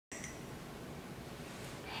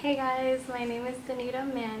Hey guys, my name is Dinita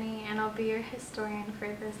and I'll be your historian for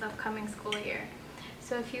this upcoming school year.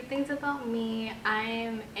 So a few things about me. I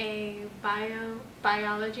am a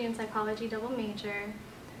biology and psychology double major.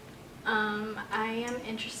 I am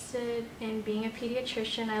interested in being a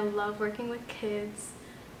pediatrician. I love working with kids.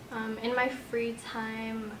 In my free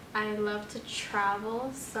time, I love to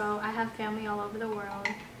travel, so I have family all over the world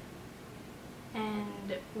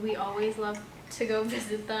and we always love to go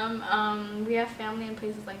visit them. We have family in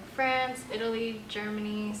places like France, Italy,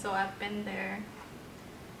 Germany, so I've been there.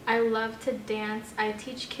 I love to dance. I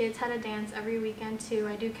teach kids how to dance every weekend too.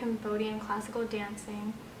 I do Cambodian classical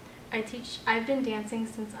dancing. I've been dancing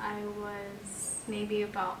since I was maybe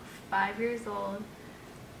about 5 years old.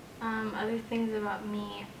 Other things about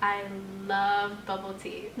me, I love bubble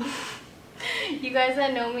tea. You guys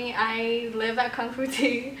that know me, I live at Kung Fu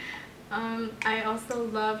Tea. I also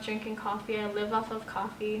love drinking coffee. I live off of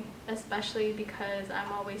coffee, especially because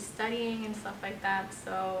I'm always studying and stuff like that,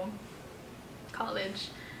 so college.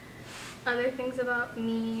 Other things about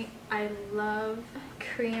me, I love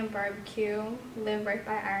Korean barbecue, live right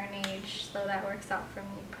by Iron Age, so that works out for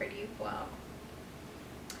me pretty well.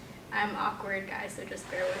 I'm awkward, guys, so just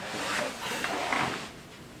bear with me.